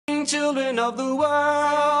sing, children of the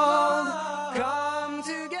world, come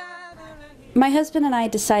together. My husband and I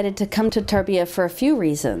decided to come to Tarbiyyah for a few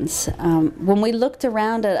reasons. When we looked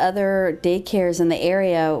around at other daycares in the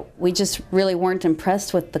area, we just really weren't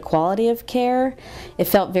impressed with the quality of care. It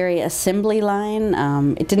felt very assembly line.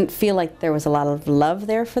 It didn't feel like there was a lot of love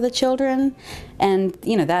there for the children. And,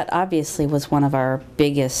 you know, that obviously was one of our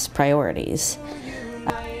biggest priorities.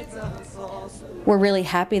 We're really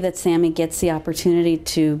happy that Samy gets the opportunity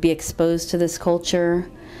to be exposed to this culture.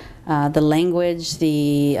 The language,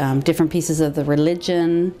 the different pieces of the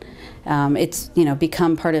religion, it's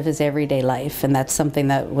become part of his everyday life, and that's something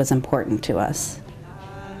that was important to us.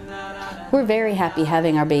 We're very happy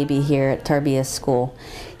having our baby here at Tarbiyah School.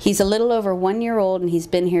 He's a little over 1 year old, and he's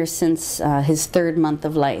been here since his 3rd month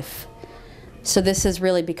of life. So this has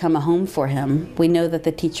really become a home for him. We know that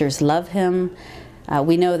the teachers love him.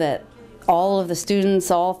 We know that all of the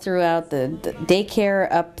students all throughout the daycare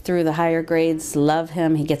up through the higher grades love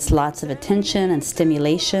him. He gets lots of attention and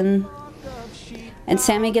stimulation. And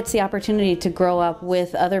Samy gets the opportunity to grow up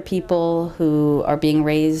with other people who are being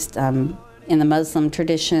raised in the Muslim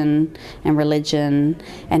tradition and religion,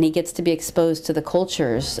 and he gets to be exposed to the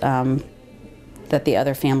cultures that the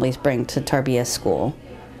other families bring to Tarbiyah School.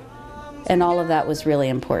 And all of that was really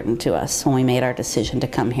important to us when we made our decision to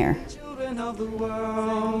come here. Of the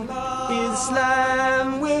world,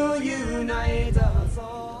 Islam will unite us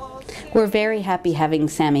all. We're very happy having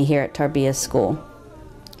Samy here at Tarbiyah School.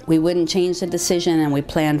 We wouldn't change the decision, and we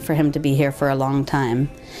planned for him to be here for a long time.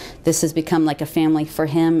 This has become like a family for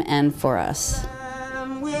him and for us.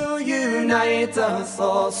 Islam will unite us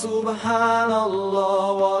all. Subhanallah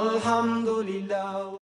walhamdulillah.